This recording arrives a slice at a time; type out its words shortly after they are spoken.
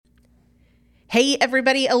Hey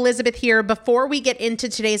everybody, Elizabeth here. Before we get into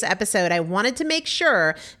today's episode, I wanted to make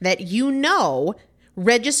sure that you know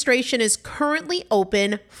registration is currently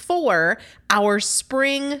open for our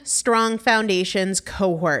Spring Strong Foundations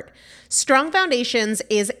cohort. Strong Foundations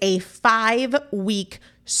is a 5-week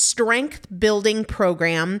strength building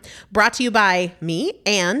program brought to you by me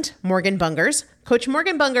and Morgan Bungers. Coach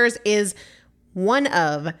Morgan Bungers is one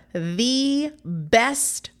of the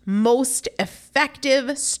best, most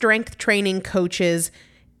effective strength training coaches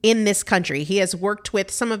in this country. He has worked with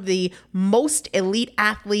some of the most elite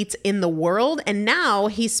athletes in the world, and now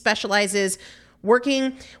he specializes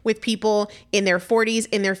working with people in their 40s,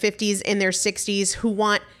 in their 50s, in their 60s who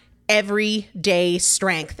want everyday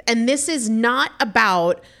strength. And this is not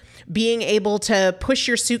about being able to push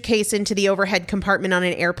your suitcase into the overhead compartment on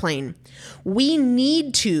an airplane. We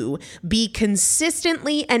need to be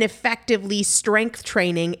consistently and effectively strength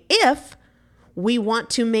training if we want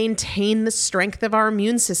to maintain the strength of our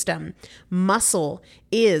immune system. Muscle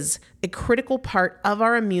is a critical part of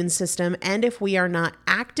our immune system, and if we are not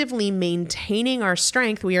actively maintaining our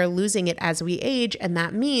strength, we are losing it as we age, and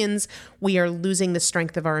that means we are losing the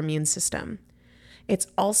strength of our immune system. It's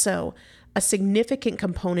also a significant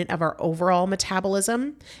component of our overall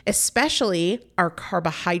metabolism, especially our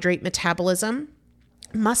carbohydrate metabolism.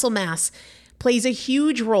 Muscle mass plays a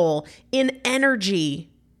huge role in energy,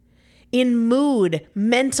 in mood,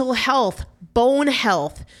 mental health, bone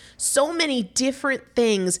health, so many different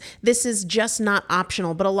things. This is just not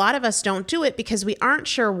optional, but a lot of us don't do it because we aren't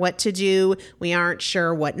sure what to do. We aren't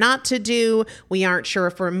sure what not to do. We aren't sure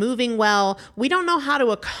if we're moving well. We don't know how to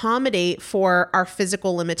accommodate for our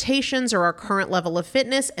physical limitations or our current level of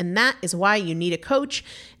fitness, and that is why you need a coach,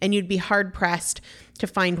 and you'd be hard-pressed to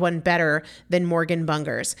find one better than Morgan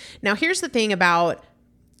Bungers. Now, here's the thing about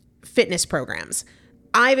fitness programs.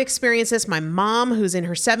 I've experienced this. My mom, who's in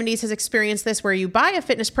her 70s, has experienced this, where you buy a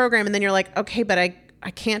fitness program and then you're like, okay, but I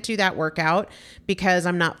can't do that workout because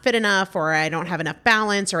I'm not fit enough, or I don't have enough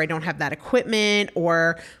balance, or I don't have that equipment,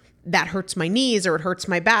 or that hurts my knees, or it hurts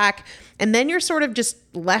my back. And then you're sort of just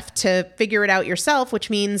left to figure it out yourself, which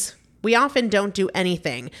means we often don't do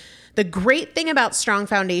anything. The great thing about Strong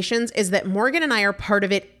Foundations is that Morgan and I are part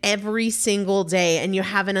of it every single day, and you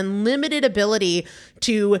have an unlimited ability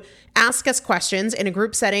to ask us questions in a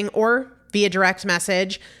group setting or via direct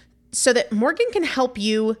message so that Morgan can help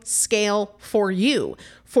you scale for you,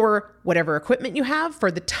 for whatever equipment you have, for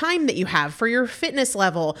the time that you have, for your fitness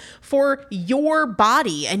level, for your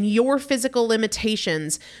body and your physical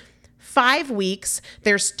limitations. 5 weeks,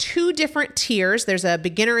 there's 2 different tiers. There's a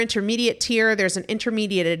beginner intermediate tier. There's an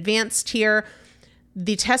intermediate advanced tier.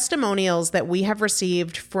 The testimonials that we have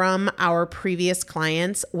received from our previous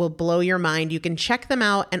clients will blow your mind. You can check them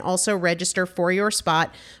out and also register for your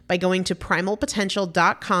spot by going to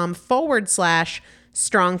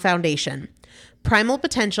primalpotential.com/strong foundation.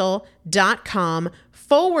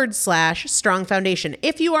 primalpotential.com/strong foundation.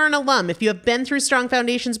 If you are an alum, if you have been through Strong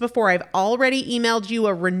Foundations before, I've already emailed you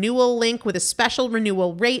a renewal link with a special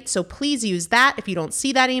renewal rate, so please use that. If you don't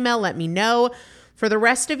see that email, let me know. For the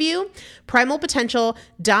rest of you,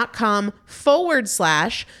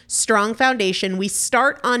 primalpotential.com/strong foundation. We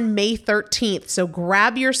start on May 13th, so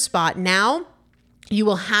grab your spot now. You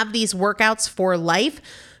will have these workouts for life.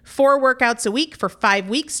 4 workouts a week for 5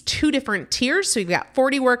 weeks, 2 different tiers. So you've got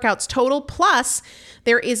 40 workouts total. Plus,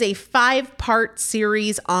 there is a 5-part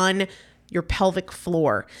series on your pelvic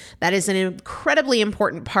floor. That is an incredibly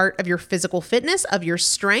important part of your physical fitness, of your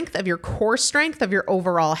strength, of your core strength, of your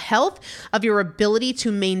overall health, of your ability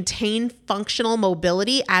to maintain functional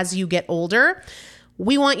mobility as you get older.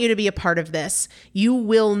 We want you to be a part of this. You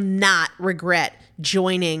will not regret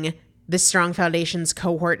joining the Strong Foundations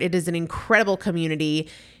cohort. It is an incredible community.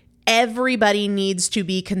 Everybody needs to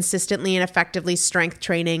be consistently and effectively strength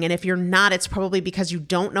training. And if you're not, it's probably because you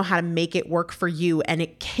don't know how to make it work for you. And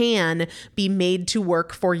it can be made to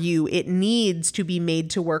work for you. It needs to be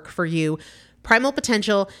made to work for you.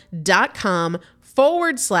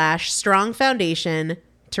 primalpotential.com/strong foundation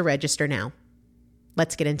to register now.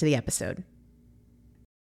 Let's get into the episode.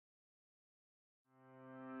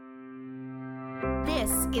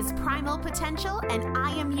 This is Primal Potential, and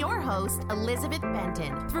I am your host, Elizabeth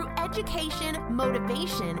Benton. Through education,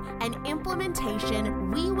 motivation, and implementation,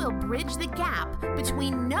 we will bridge the gap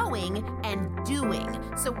between knowing and doing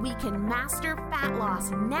so we can master fat loss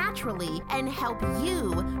naturally and help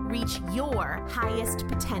you reach your highest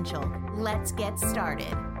potential. Let's get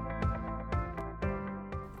started.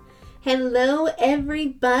 Hello,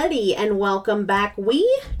 everybody, and welcome back. We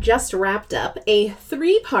just wrapped up a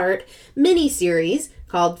 3-part mini-series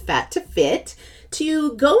called Fat to Fit.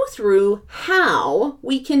 to go through how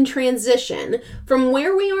we can transition from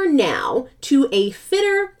where we are now to a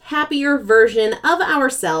fitter, happier version of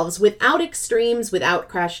ourselves without extremes, without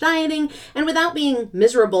crash dieting, and without being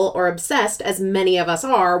miserable or obsessed as many of us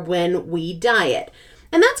are when we diet.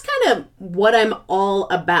 And that's kind of what I'm all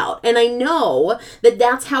about. And I know that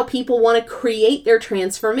that's how people want to create their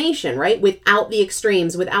transformation, right? Without the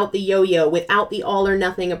extremes, without the yo-yo, without the all or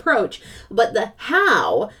nothing approach. But the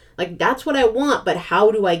how, like that's what I want, but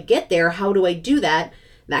how do I get there? How do I do that?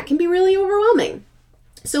 That can be really overwhelming.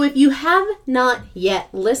 So if you have not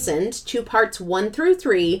yet listened to parts 1 through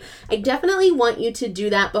 3, I definitely want you to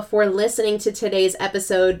do that before listening to today's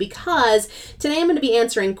episode, because today I'm going to be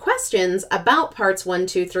answering questions about parts 1,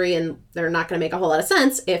 2, 3, and they're not going to make a whole lot of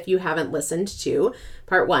sense if you haven't listened to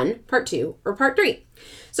part 1, part 2, or part 3.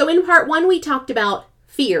 So in part 1, we talked about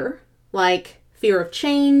fear, like fear of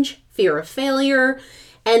change, fear of failure.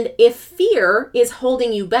 And if fear is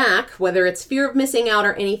holding you back, whether it's fear of missing out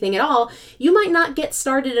or anything at all, you might not get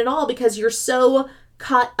started at all because you're so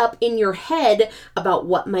caught up in your head about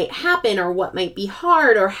what might happen or what might be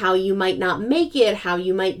hard or how you might not make it, how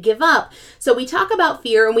you might give up. So we talk about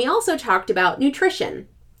fear, and we also talked about nutrition,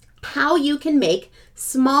 how you can make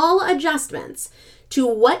small adjustments to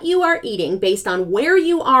what you are eating based on where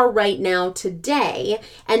you are right now today,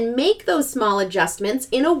 and make those small adjustments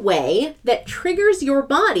in a way that triggers your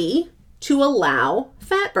body to allow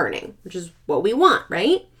fat burning, which is what we want,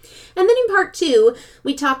 right? And then in part 2,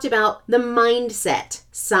 we talked about the mindset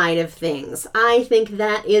side of things. I think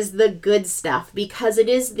that is the good stuff, because it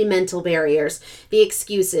is the mental barriers, the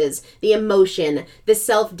excuses, the emotion, the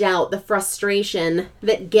self-doubt, the frustration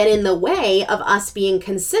that get in the way of us being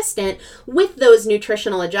consistent with those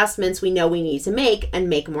nutritional adjustments we know we need to make and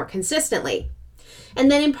make more consistently. And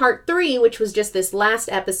then in part 3, which was just this last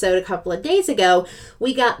episode a couple of days ago,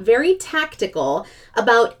 we got very tactical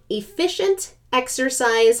about efficient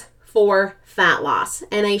exercise for fat loss.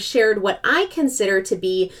 And I shared what I consider to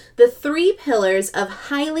be the 3 pillars of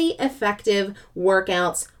highly effective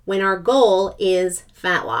workouts when our goal is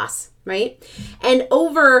fat loss, right? And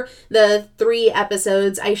over the 3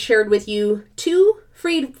 episodes, I shared with you 2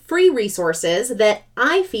 free resources that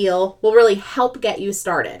I feel will really help get you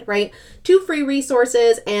started, right? 2 free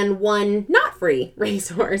resources and 1 not free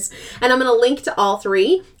resource. And I'm going to link to all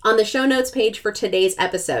 3 on the show notes page for today's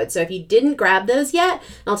episode. So if you didn't grab those yet,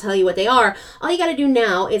 I'll tell you what they are. All you got to do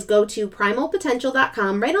now is go to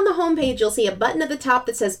primalpotential.com. Right on the homepage, you'll see a button at the top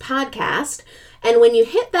that says podcast. And when you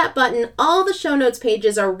hit that button, all the show notes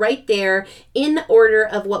pages are right there in order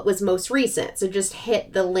of what was most recent. So just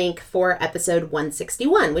hit the link for episode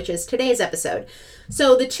 161, which is today's episode.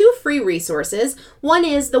 So the 2 free resources, one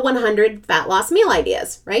is the 100 fat loss meal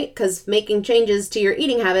ideas, right? Because making changes to your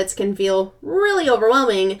eating habits can feel really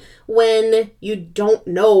overwhelming when you don't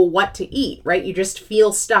know what to eat, right? You just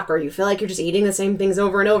feel stuck, or you feel like you're just eating the same things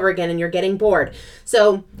over and over again and you're getting bored.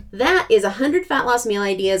 So that is 100 fat loss meal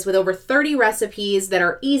ideas with over 30 recipes that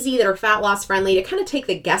are easy, that are fat loss friendly, to kind of take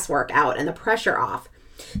the guesswork out and the pressure off.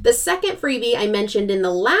 The second freebie I mentioned in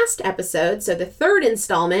the last episode, so the 3rd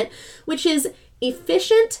installment, which is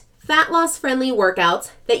efficient fat loss friendly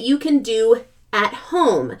workouts that you can do at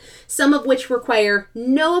home, some of which require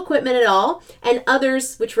no equipment at all, and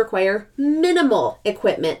others which require minimal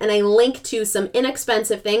equipment. And I link to some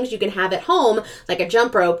inexpensive things you can have at home, like a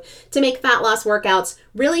jump rope, to make fat loss workouts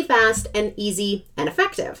really fast and easy and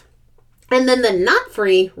effective. And then the not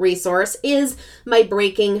free resource is my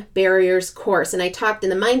Breaking Barriers course. And I talked in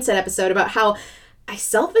the mindset episode about how I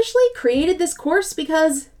selfishly created this course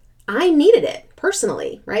because I needed it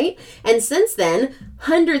personally, right? And since then,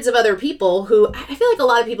 hundreds of other people who, I feel like a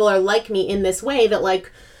lot of people are like me in this way, that like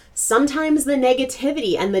sometimes the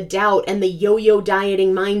negativity and the doubt and the yo-yo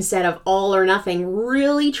dieting mindset of all or nothing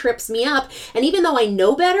really trips me up. And even though I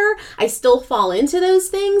know better, I still fall into those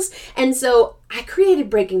things. And so I created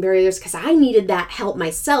Breaking Barriers because I needed that help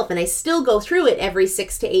myself, and I still go through it every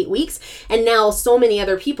 6 to 8 weeks. And now so many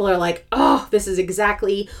other people are like, oh, this is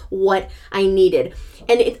exactly what I needed.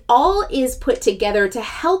 And it all is put together to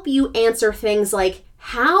help you answer things like,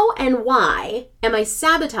 how and why am I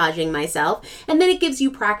sabotaging myself? And then it gives you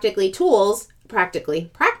practical tools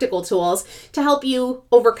to help you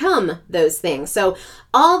overcome those things. So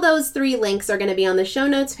all those 3 links are going to be on the show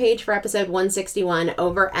notes page for episode 161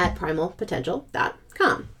 over at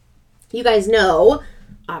primalpotential.com. You guys know,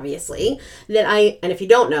 obviously, that and if you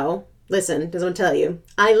don't know, listen, because I'm going to tell you,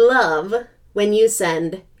 I love when you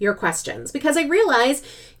send your questions, because I realize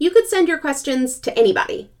you could send your questions to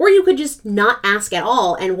anybody, or you could just not ask at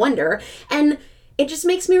all and wonder. And it just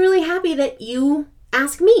makes me really happy that you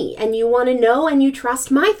ask me and you want to know and you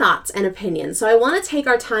trust my thoughts and opinions. So I want to take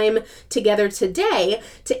our time together today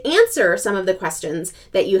to answer some of the questions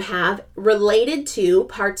that you have related to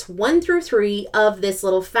parts 1 through 3 of this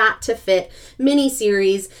little Fat to Fit mini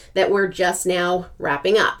series that we're just now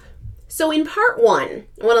wrapping up. So in part 1,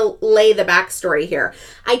 I want to lay the backstory here.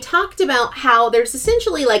 I talked about how there's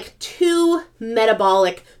essentially like 2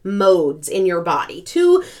 metabolic modes in your body,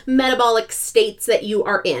 2 metabolic states that you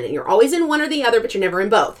are in. And you're always in one or the other, but you're never in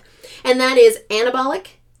both. And that is anabolic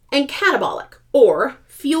and catabolic, or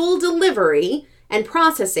fuel delivery and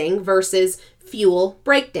processing versus fuel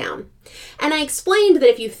breakdown. And I explained that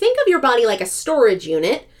if you think of your body like a storage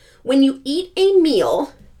unit, when you eat a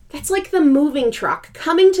meal, that's like the moving truck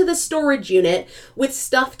coming to the storage unit with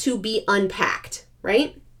stuff to be unpacked,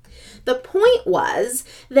 right? The point was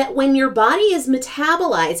that when your body is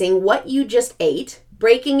metabolizing what you just ate,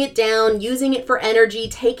 breaking it down, using it for energy,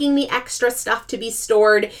 taking the extra stuff to be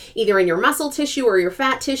stored either in your muscle tissue or your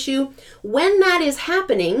fat tissue, when that is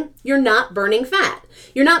happening, you're not burning fat.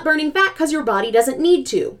 You're not burning fat because your body doesn't need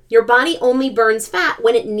to. Your body only burns fat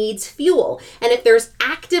when it needs fuel. And if there's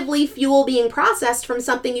actively fuel being processed from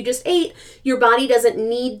something you just ate, your body doesn't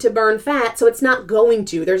need to burn fat, so it's not going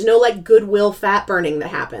to. There's no like goodwill fat burning that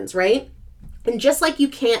happens, right? And just like you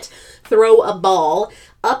can't throw a ball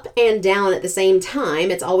up and down at the same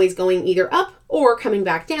time, it's always going either up or coming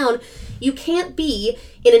back down, you can't be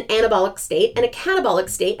in an anabolic state and a catabolic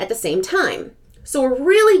state at the same time. So a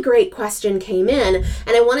really great question came in,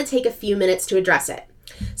 and I want to take a few minutes to address it.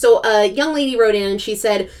 So a young lady wrote in and she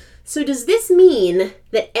said, so does this mean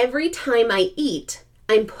that every time I eat,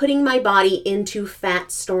 I'm putting my body into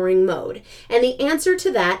fat storing mode? And the answer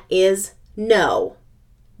to that is no.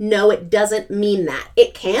 No, it doesn't mean that.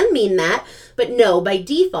 It can mean that, but no, by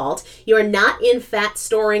default, you're not in fat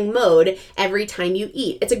storing mode every time you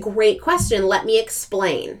eat. It's a great question. Let me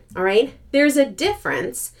explain, all right? There's a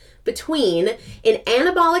difference between an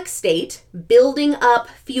anabolic state, building up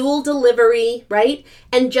fuel delivery, right,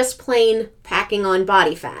 and just plain packing on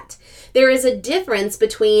body fat. There is a difference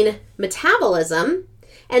between metabolism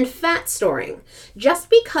and fat storing. Just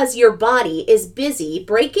because your body is busy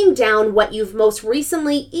breaking down what you've most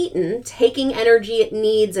recently eaten, taking energy it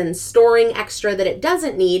needs and storing extra that it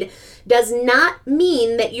doesn't need, does not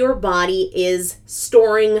mean that your body is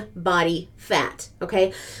storing body fat,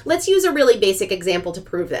 okay? Let's use a really basic example to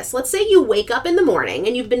prove this. Let's say you wake up in the morning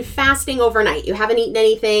and you've been fasting overnight. You haven't eaten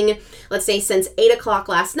anything, let's say since 8 o'clock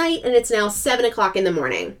last night, and it's now 7 o'clock in the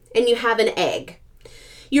morning, and you have an egg.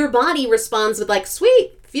 Your body responds with like,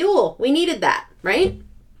 sweet, fuel, we needed that, right?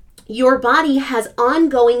 Your body has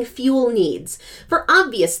ongoing fuel needs for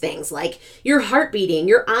obvious things like your heart beating,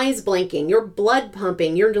 your eyes blinking, your blood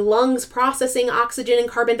pumping, your lungs processing oxygen and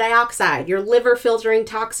carbon dioxide, your liver filtering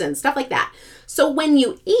toxins, stuff like that. So when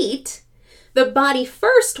you eat, the body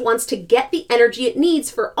first wants to get the energy it needs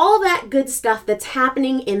for all that good stuff that's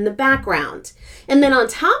happening in the background. And then on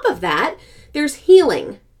top of that, there's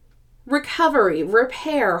healing, recovery,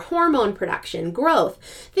 repair, hormone production, growth,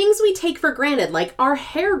 things we take for granted like our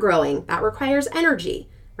hair growing, that requires energy,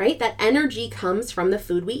 right? That energy comes from the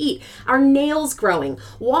food we eat. Our nails growing,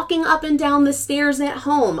 walking up and down the stairs at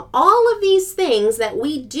home, all of these things that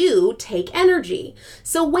we do take energy.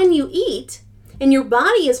 So when you eat and your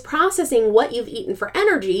body is processing what you've eaten for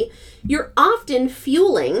energy, you're often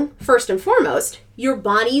fueling, first and foremost, your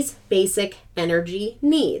body's basic energy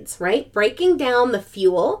needs, right? Breaking down the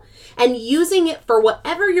fuel and using it for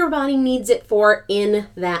whatever your body needs it for in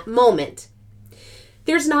that moment.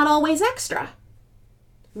 There's not always extra.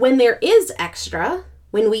 When there is extra,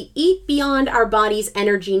 when we eat beyond our body's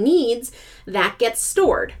energy needs, that gets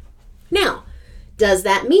stored. Now, does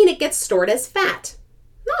that mean it gets stored as fat?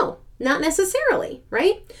 No, not necessarily,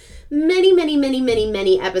 right?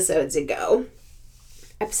 Many episodes ago,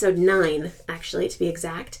 episode 9, actually, to be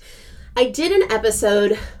exact, I did an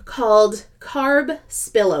episode called Carb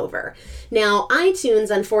Spillover. Now,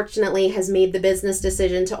 iTunes, unfortunately, has made the business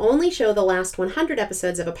decision to only show the last 100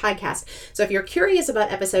 episodes of a podcast. So if you're curious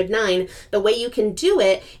about episode 9, the way you can do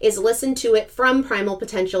it is listen to it from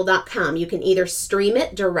primalpotential.com. You can either stream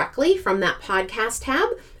it directly from that podcast tab,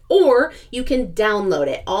 or you can download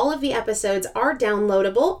it. All of the episodes are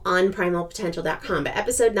downloadable on primalpotential.com, but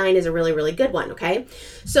episode 9 is a really good one, okay?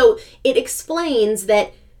 So it explains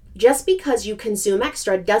that just because you consume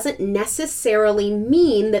extra doesn't necessarily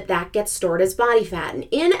mean that that gets stored as body fat. And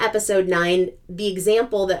in episode 9, the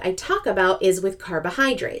example that I talk about is with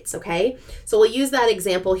carbohydrates, okay? So we'll use that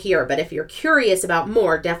example here, but if you're curious about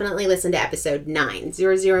more, definitely listen to episode 9,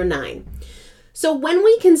 009. So when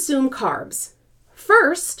we consume carbs,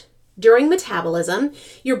 first, During metabolism,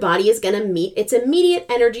 your body is going to meet its immediate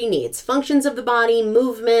energy needs, functions of the body,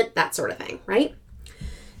 movement, that sort of thing, right?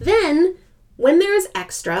 Then, when there's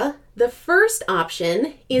extra, the first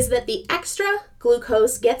option is that the extra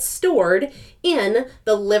glucose gets stored in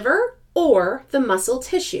the liver or the muscle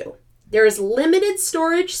tissue. There is limited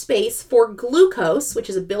storage space for glucose, which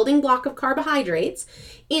is a building block of carbohydrates,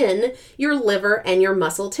 in your liver and your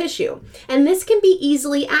muscle tissue. And this can be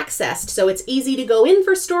easily accessed. So it's easy to go in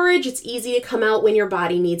for storage. It's easy to come out when your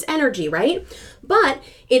body needs energy, right? But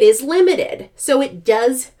it is limited. So it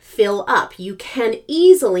does fill up. You can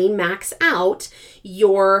easily max out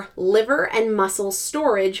your liver and muscle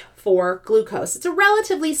storage for glucose. It's a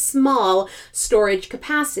relatively small storage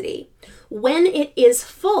capacity. When it is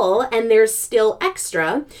full and there's still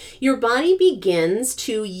extra, your body begins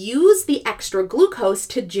to use the extra glucose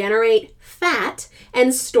to generate fat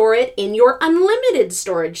and store it in your unlimited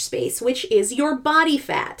storage space, which is your body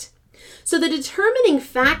fat. So the determining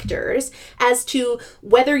factors as to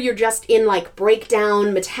whether you're just in like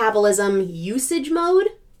breakdown, metabolism, usage mode,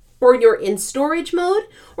 or you're in storage mode,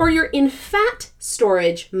 or you're in fat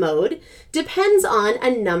storage mode, depends on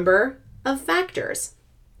a number of factors.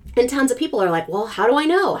 And tons of people are like, well, how do I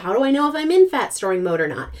know? How do I know if I'm in fat storing mode or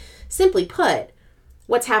not? Simply put,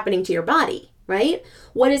 what's happening to your body, right?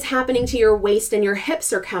 What is happening to your waist and your hip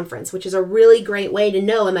circumference, which is a really great way to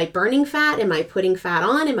know, am I burning fat? Am I putting fat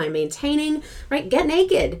on? Am I maintaining, right? Get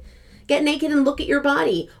naked. Get naked and look at your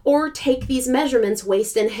body, or take these measurements.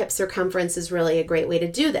 Waist and hip circumference is really a great way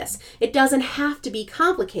to do this. It doesn't have to be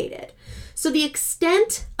complicated. So the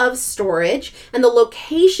extent of storage and the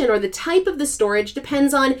location or the type of the storage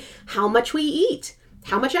depends on how much we eat.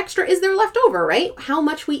 How much extra is there left over, right? How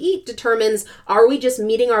much we eat determines, are we just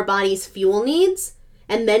meeting our body's fuel needs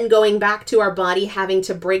and then going back to our body having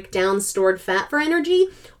to break down stored fat for energy?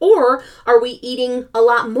 Or are we eating a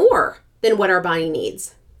lot more than what our body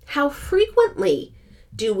needs? How frequently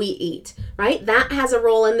do we eat, right? That has a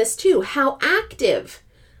role in this too. How active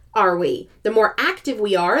are we? The more active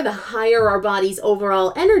we are, the higher our body's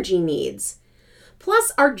overall energy needs.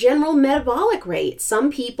 Plus our general metabolic rate.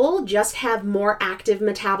 Some people just have more active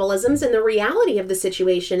metabolisms, and the reality of the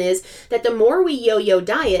situation is that the more we yo-yo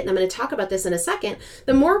diet, and I'm going to talk about this in a second,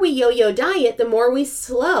 the more we yo-yo diet, the more we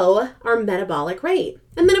slow our metabolic rate.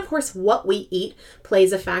 And then of course what we eat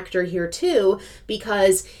plays a factor here too,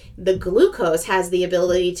 because the glucose has the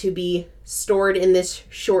ability to be stored in this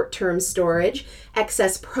short-term storage.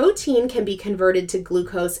 Excess protein can be converted to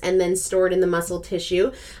glucose and then stored in the muscle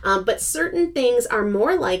tissue, but certain things are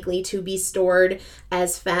more likely to be stored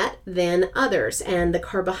as fat than others, and the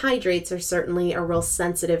carbohydrates are certainly a real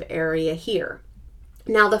sensitive area here.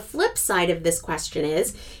 Now the flip side of this question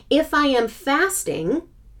is, if I am fasting,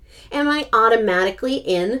 am I automatically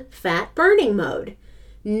in fat burning mode?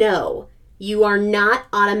 No. You are not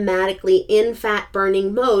automatically in fat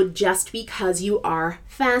burning mode just because you are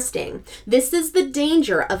fasting. This is the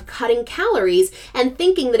danger of cutting calories and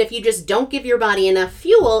thinking that if you just don't give your body enough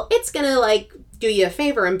fuel, it's gonna do you a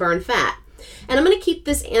favor and burn fat. And I'm going to keep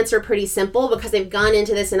this answer pretty simple because I've gone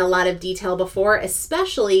into this in a lot of detail before,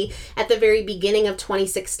 especially at the very beginning of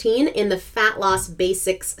 2016 in the Fat Loss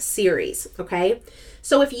Basics series, okay?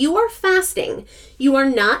 So if you are fasting, you are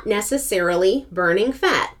not necessarily burning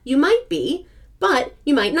fat. You might be, but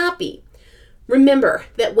you might not be. Remember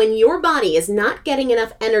that when your body is not getting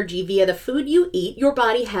enough energy via the food you eat, your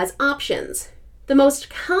body has options. The most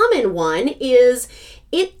common one is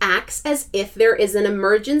it acts as if there is an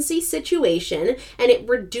emergency situation and it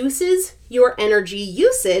reduces your energy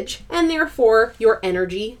usage and therefore your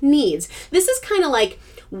energy needs. This is kind of like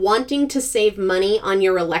wanting to save money on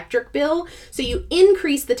your electric bill, so you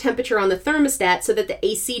increase the temperature on the thermostat so that the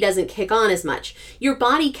AC doesn't kick on as much. Your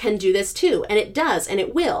body can do this too, and it does, and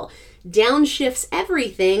it will. Downshifts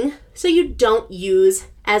everything so you don't use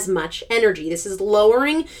as much energy. This is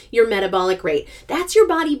lowering your metabolic rate. That's your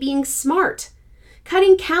body being smart.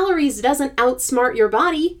 Cutting calories doesn't outsmart your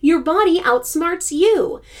body outsmarts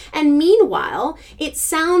you. And meanwhile, it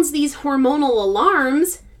sounds these hormonal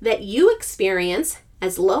alarms that you experience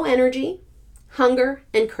as low energy, hunger,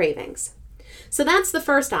 and cravings. So that's the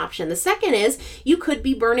first option. The second is you could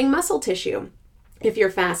be burning muscle tissue if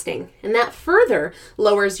you're fasting, and that further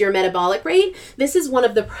lowers your metabolic rate. This is one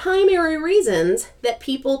of the primary reasons that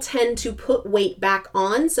people tend to put weight back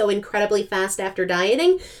on so incredibly fast after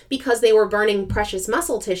dieting, because they were burning precious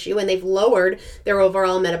muscle tissue and they've lowered their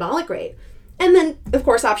overall metabolic rate. And then, of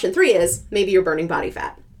course, option 3 is maybe you're burning body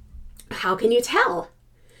fat. How can you tell?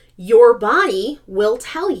 Your body will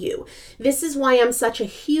tell you. This is why I'm such a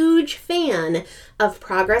huge fan of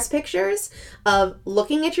progress pictures, of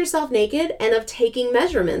looking at yourself naked, and of taking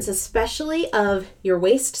measurements, especially of your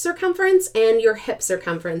waist circumference and your hip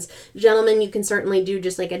circumference. Gentlemen, you can certainly do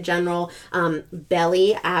just like a general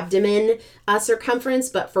belly, abdomen circumference,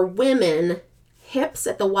 but for women, hips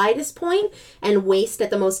at the widest point and waist at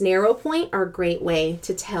the most narrow point are a great way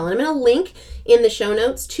to tell. And I'm going to link in the show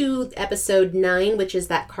notes to episode 9, which is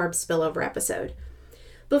that carb spillover episode.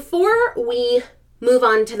 Before we move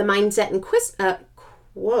on to the mindset and quiz,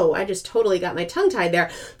 whoa, I just totally got my tongue tied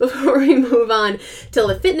there. Before we move on to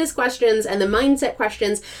the fitness questions and the mindset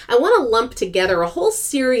questions, I want to lump together a whole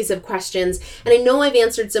series of questions. And I know I've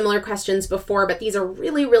answered similar questions before, but these are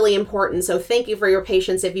really, really important. So thank you for your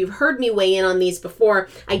patience. If you've heard me weigh in on these before,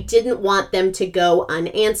 I didn't want them to go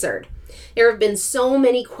unanswered. There have been so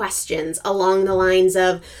many questions along the lines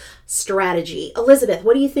of strategy. Elizabeth,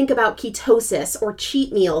 what do you think about ketosis or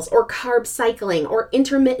cheat meals or carb cycling or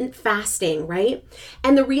intermittent fasting, right?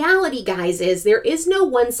 And the reality, guys, is there is no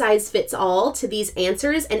one size fits all to these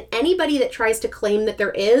answers, and anybody that tries to claim that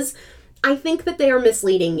there is, I think that they are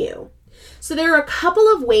misleading you. So there are a couple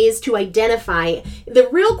of ways to identify. The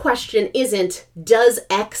real question isn't, does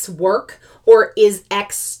X work or is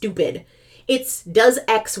X stupid? It's, does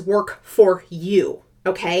X work for you?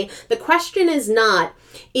 Okay, the question is not,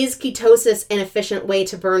 is ketosis an efficient way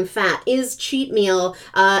to burn fat? Is cheat meal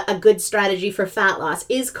a good strategy for fat loss?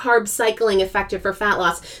 Is carb cycling effective for fat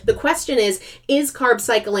loss? The question is carb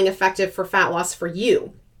cycling effective for fat loss for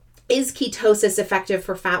you? Is ketosis effective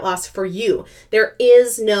for fat loss for you? There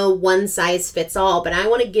is no one size fits all, but I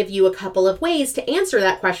want to give you a couple of ways to answer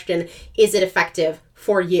that question. Is it effective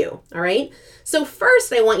for you? All right. So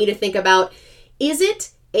first, I want you to think about, is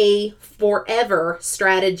it a forever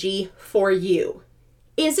strategy for you?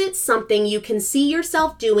 Is it something you can see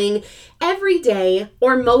yourself doing every day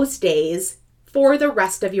or most days for the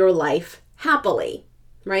rest of your life happily,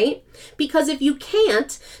 right? Because if you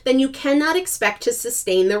can't, then you cannot expect to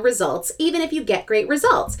sustain the results, even if you get great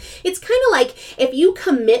results. It's kind of like if you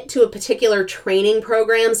commit to a particular training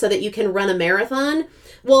program so that you can run a marathon.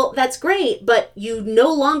 Well, that's great, but you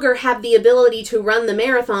no longer have the ability to run the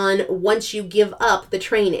marathon once you give up the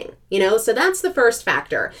training, So that's the first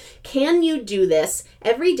factor. Can you do this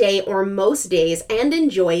every day or most days and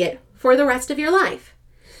enjoy it for the rest of your life?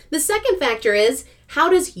 The second factor is,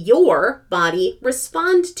 how does your body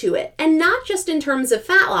respond to it? And not just in terms of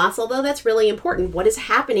fat loss, although that's really important. What is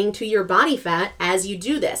happening to your body fat as you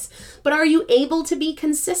do this? But are you able to be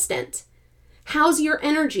consistent? How's your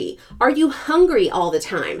energy? Are you hungry all the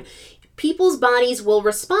time? People's bodies will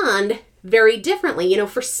respond very differently.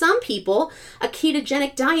 For some people, a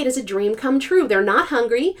ketogenic diet is a dream come true. They're not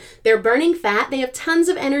hungry, they're burning fat, they have tons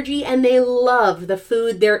of energy, and they love the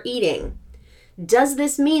food they're eating. Does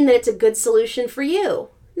this mean that it's a good solution for you?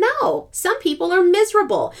 No. Some people are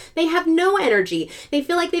miserable. They have no energy. They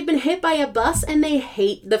feel like they've been hit by a bus and they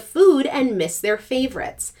hate the food and miss their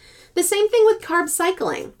favorites. The same thing with carb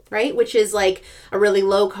cycling, right? Which is like a really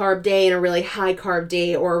low carb day and a really high carb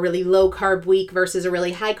day, or a really low carb week versus a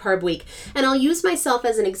really high carb week. And I'll use myself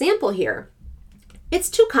as an example here. It's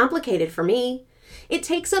too complicated for me. It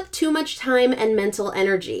takes up too much time and mental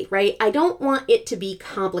energy, right? I don't want it to be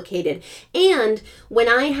complicated. And when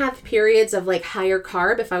I have periods of like higher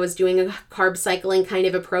carb, if I was doing a carb cycling kind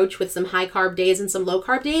of approach with some high carb days and some low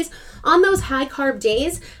carb days, on those high carb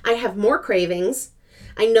days, I have more cravings.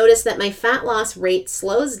 I notice that my fat loss rate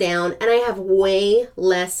slows down and I have way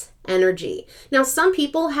less energy. Now, some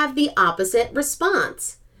people have the opposite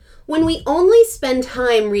response. When we only spend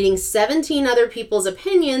time reading 17 other people's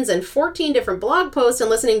opinions and 14 different blog posts and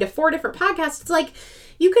listening to 4 different podcasts, it's like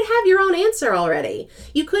you could have your own answer already.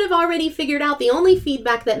 You could have already figured out the only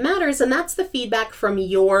feedback that matters, and that's the feedback from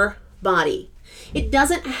your body. It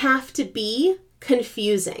doesn't have to be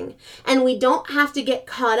confusing, and we don't have to get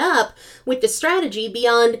caught up with the strategy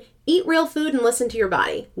beyond eat real food and listen to your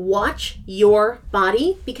body. Watch your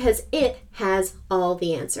body because it has all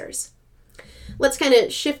the answers. Let's kind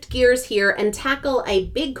of shift gears here and tackle a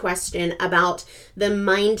big question about the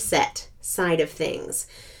mindset side of things.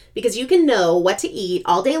 Because you can know what to eat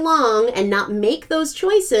all day long and not make those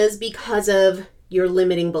choices because of your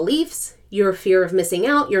limiting beliefs, your fear of missing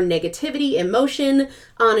out, your negativity, emotion,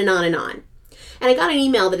 on and on and on. And I got an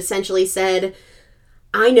email that essentially said,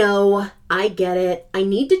 I know, I get it, I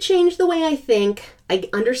need to change the way I think, I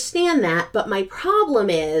understand that, but my problem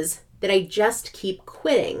is that I just keep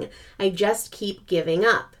quitting, I just keep giving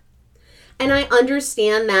up. And I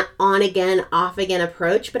understand that on again, off again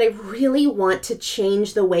approach, but I really want to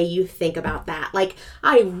change the way you think about that. Like,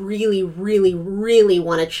 I really, really, really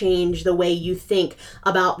want to change the way you think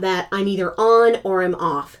about that I'm either on or I'm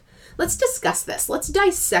off. Let's discuss this. Let's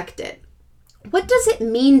dissect it. What does it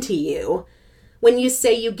mean to you when you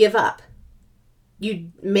say you give up?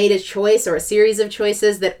 You made a choice or a series of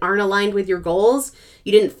choices that aren't aligned with your goals.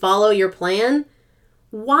 You didn't follow your plan.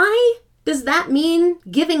 Why does that mean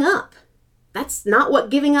giving up? That's not what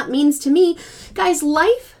giving up means to me. Guys,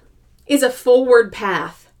 life is a forward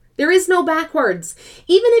path. There is no backwards.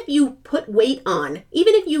 Even if you put weight on,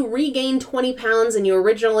 even if you regain 20 pounds and you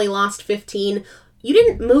originally lost 15, you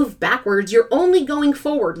didn't move backwards. You're only going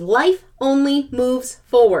forward. Life only moves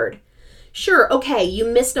forward. Sure, okay, you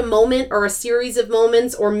missed a moment or a series of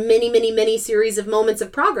moments or many series of moments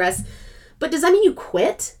of progress, but does that mean you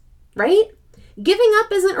quit, right? Giving up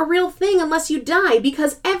isn't a real thing unless you die,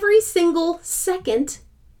 because every single second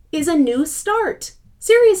is a new start.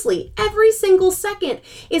 Seriously, every single second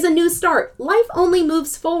is a new start. Life only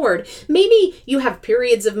moves forward. Maybe you have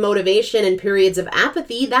periods of motivation and periods of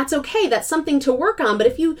apathy. That's okay. That's something to work on. But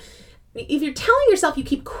if you're telling yourself you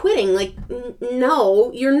keep quitting, like,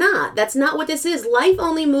 no, you're not. That's not what this is. Life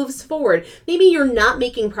only moves forward. Maybe you're not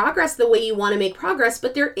making progress the way you want to make progress,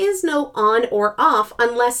 but there is no on or off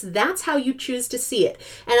unless that's how you choose to see it.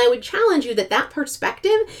 And I would challenge you that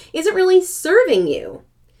perspective isn't really serving you.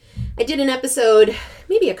 I did an episode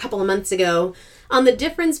maybe a couple of months ago on the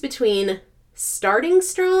difference between starting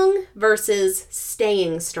strong versus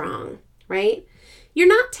staying strong, right? You're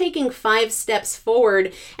not taking 5 steps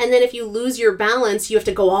forward, and then if you lose your balance, you have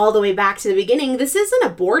to go all the way back to the beginning. This isn't a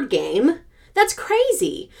board game. That's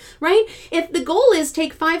crazy, right? If the goal is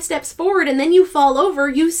take 5 steps forward and then you fall over,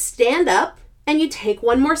 you stand up and you take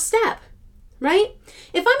 1 more step, right?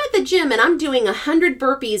 If I'm at the gym and I'm doing 100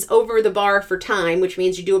 burpees over the bar for time, which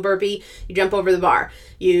means you do a burpee, you jump over the bar.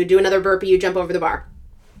 You do another burpee, you jump over the bar.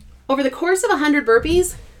 Over the course of 100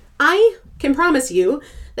 burpees, I can promise you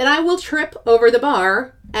that I will trip over the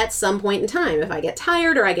bar at some point in time. If I get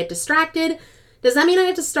tired or I get distracted, does that mean I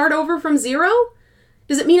have to start over from 0?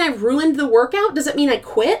 Does it mean I ruined the workout? Does it mean I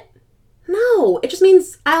quit? No, it just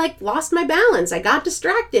means I lost my balance. I got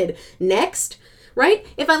distracted. Next, right?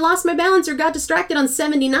 If I lost my balance or got distracted on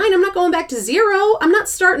 79, I'm not going back to 0. I'm not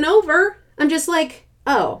starting over. I'm just like,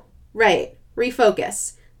 oh, right,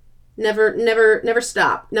 refocus. Never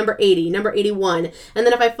stop. Number 80, number 81. And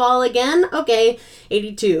then if I fall again, okay,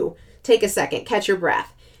 82. Take a second, catch your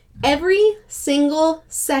breath. Every single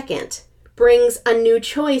second brings a new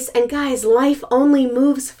choice. And guys, life only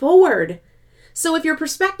moves forward. So if your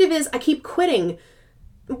perspective is, I keep quitting,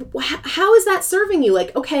 how is that serving you?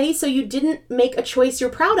 Like, okay, so you didn't make a choice you're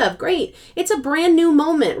proud of. Great. It's a brand new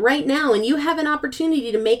moment right now, and you have an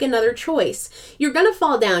opportunity to make another choice. You're going to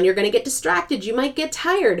fall down. You're going to get distracted. You might get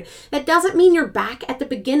tired. That doesn't mean you're back at the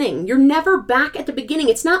beginning. You're never back at the beginning.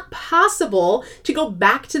 It's not possible to go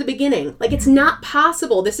back to the beginning. Like, it's not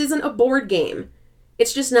possible. This isn't a board game.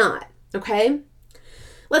 It's just not. Okay?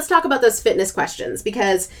 Let's talk about those fitness questions,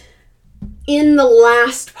 because in the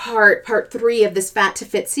last part 3 of this Fat to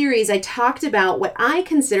Fit series, I talked about what I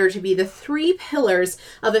consider to be the 3 pillars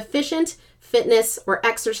of efficient fitness or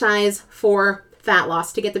exercise for fat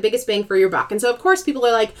loss to get the biggest bang for your buck. And so, of course, people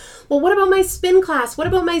are like, well, what about my spin class? What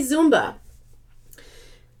about my Zumba?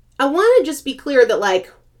 I want to just be clear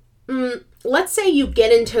that, let's say you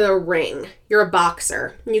get into the ring. You're a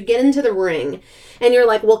boxer, and you get into the ring, and you're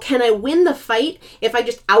like, well, can I win the fight if I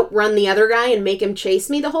just outrun the other guy and make him chase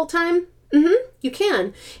me the whole time? You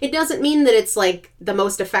can. It doesn't mean that it's the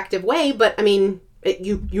most effective way, but I mean,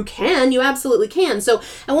 you can, you absolutely can. So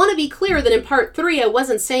I want to be clear that in part 3, I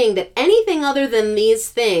wasn't saying that anything other than these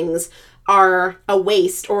things are a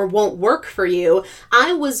waste or won't work for you.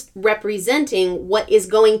 I was representing what is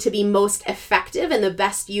going to be most effective and the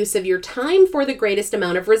best use of your time for the greatest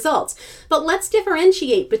amount of results. But let's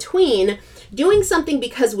differentiate between doing something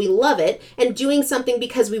because we love it and doing something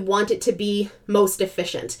because we want it to be most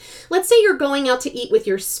efficient. Let's say you're going out to eat with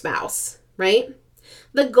your spouse, right?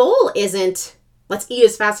 The goal isn't, let's eat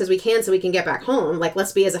as fast as we can so we can get back home.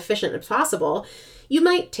 Let's be as efficient as possible. You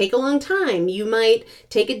might take a long time. You might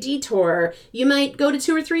take a detour. You might go to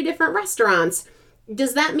 2 or 3 different restaurants.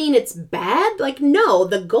 Does that mean it's bad? No,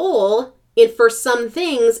 the goal for some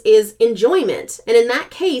things is enjoyment. And in that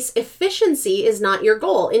case, efficiency is not your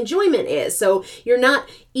goal. Enjoyment is. So you're not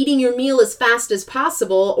eating your meal as fast as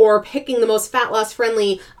possible or picking the most fat loss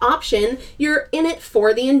friendly option. You're in it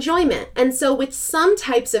for the enjoyment. And so with some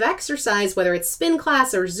types of exercise, whether it's spin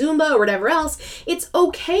class or Zumba or whatever else, it's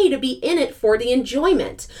okay to be in it for the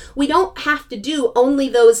enjoyment. We don't have to do only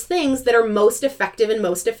those things that are most effective and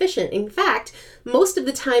most efficient. In fact, most of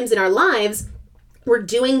the times in our lives, we're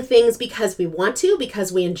doing things because we want to,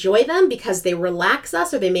 because we enjoy them, because they relax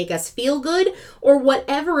us or they make us feel good or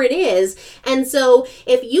whatever it is. And so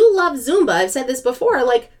if you love Zumba, I've said this before,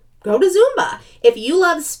 like, go to Zumba. If you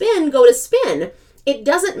love spin, go to spin. It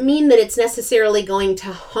doesn't mean that it's necessarily going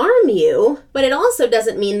to harm you, but it also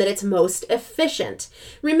doesn't mean that it's most efficient.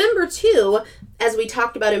 Remember too, as we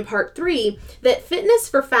talked about in part 3, that fitness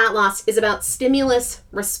for fat loss is about stimulus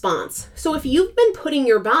response. So if you've been putting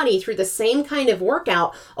your body through the same kind of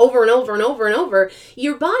workout over and over and over and over,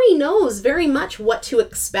 your body knows very much what to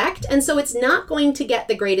expect, and so it's not going to get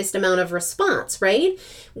the greatest amount of response, right?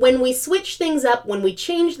 When we switch things up, when we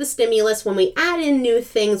change the stimulus, when we add in new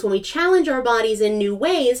things, when we challenge our bodies in new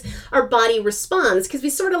ways, our body responds because we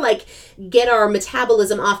sort of like get our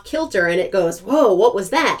metabolism off kilter and it goes, whoa, what was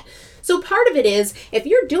that? So part of it is, if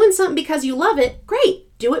you're doing something because you love it,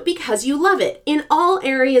 great. Do it because you love it. In all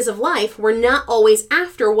areas of life, we're not always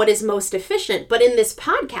after what is most efficient, but in this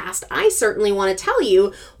podcast, I certainly want to tell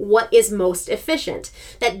you what is most efficient.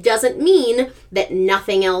 That doesn't mean that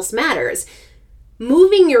nothing else matters.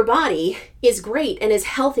 Moving your body is great and is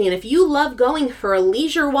healthy. And if you love going for a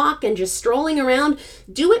leisure walk and just strolling around,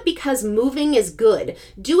 do it because moving is good.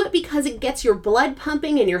 Do it because it gets your blood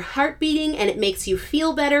pumping and your heart beating and it makes you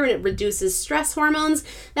feel better and it reduces stress hormones.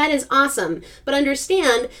 That is awesome. But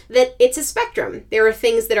understand that it's a spectrum. There are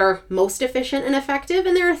things that are most efficient and effective,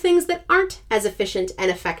 and there are things that aren't as efficient and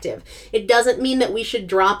effective. It doesn't mean that we should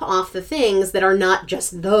drop off the things that are not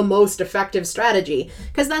just the most effective strategy,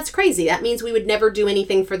 because that's crazy. That means we would never do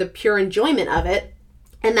anything for the pure enjoyment of it,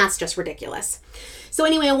 and that's just ridiculous. So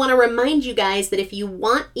anyway, I want to remind you guys that if you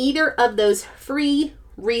want either of those free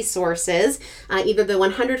resources, either the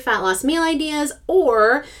 100 fat loss meal ideas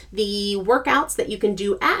or the workouts that you can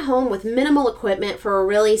do at home with minimal equipment for a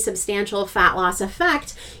really substantial fat loss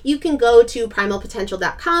effect, you can go to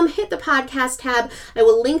primalpotential.com, hit the podcast tab. I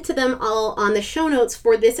will link to them all on the show notes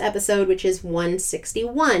for this episode, which is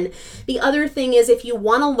 161. The other thing is, if you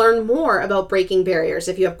want to learn more about breaking barriers,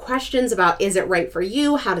 if you have questions about is it right for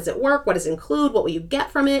you, how does it work, what does it include, what will you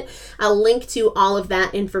get from it, I'll link to all of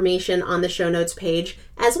that information on the show notes page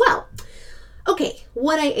as well. Okay,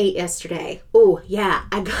 what I ate yesterday. Oh yeah,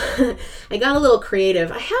 I got a little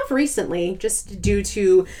creative. I have recently, just due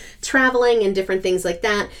to traveling and different things like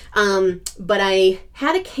that. But I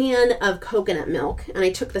had a can of coconut milk and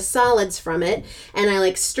I took the solids from it and I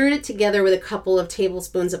like stirred it together with a couple of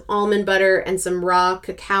tablespoons of almond butter and some raw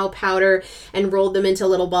cacao powder and rolled them into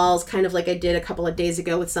little balls, kind of like I did a couple of days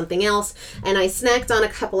ago with something else. And I snacked on a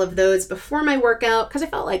couple of those before my workout because I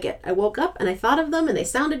felt like it. I woke up and I thought of them and they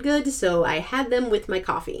sounded good, so I had them with my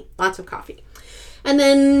coffee, lots of coffee. And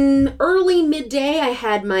then early midday, I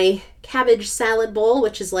had my cabbage salad bowl,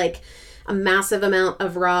 which is like a massive amount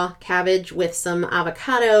of raw cabbage with some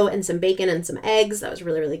avocado and some bacon and some eggs. That was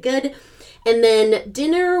really, really good. And then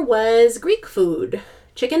dinner was Greek food.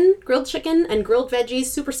 Grilled chicken and grilled veggies,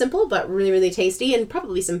 super simple, but really, really tasty, and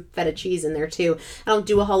probably some feta cheese in there too. I don't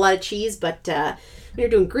do a whole lot of cheese, but when you're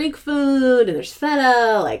doing Greek food and there's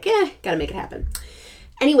feta, gotta make it happen.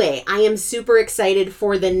 Anyway, I am super excited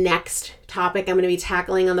for the next topic I'm going to be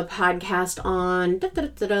tackling on the podcast on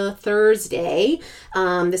Thursday.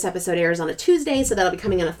 This episode airs on a Tuesday, so that'll be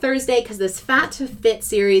coming on a Thursday because this Fat to Fit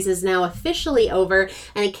series is now officially over,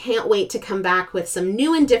 and I can't wait to come back with some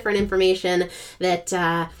new and different information that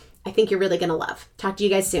I think you're really going to love. Talk to you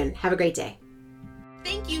guys soon. Have a great day.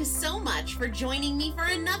 Thank you so much for joining me for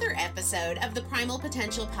another episode of the Primal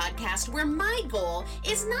Potential Podcast, where my goal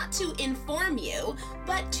is not to inform you,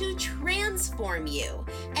 but to transform you.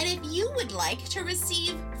 And if you would like to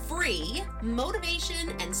receive free motivation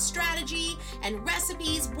and strategy and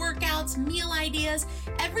recipes, workouts, meal ideas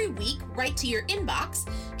every week right to your inbox,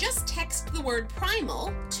 just text the word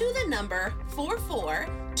primal to the number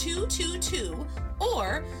 44222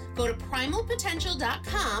 or go to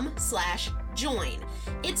primalpotential.com/join.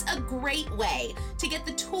 It's a great way to get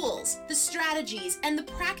the tools, the strategies, and the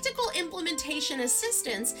practical implementation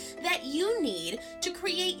assistance that you need to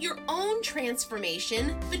create your own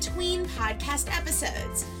transformation between podcast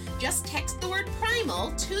episodes. Just text the word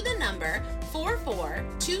primal to the number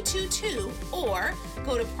 44222 or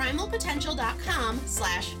go to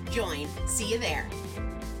primalpotential.com/join. See you there.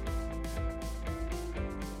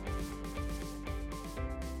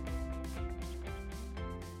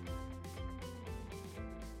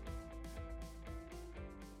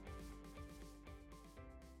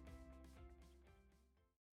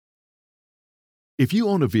 If you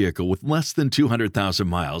own a vehicle with less than 200,000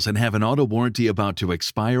 miles and have an auto warranty about to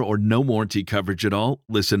expire or no warranty coverage at all,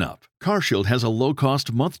 listen up. CarShield has a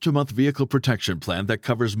low-cost month-to-month vehicle protection plan that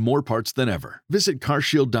covers more parts than ever. Visit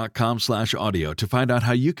carshield.com/audio to find out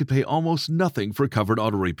how you could pay almost nothing for covered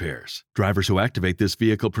auto repairs. Drivers who activate this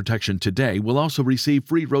vehicle protection today will also receive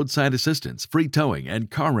free roadside assistance, free towing,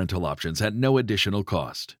 and car rental options at no additional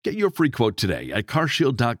cost. Get your free quote today at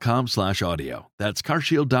carshield.com/audio. That's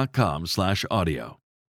carshield.com/audio.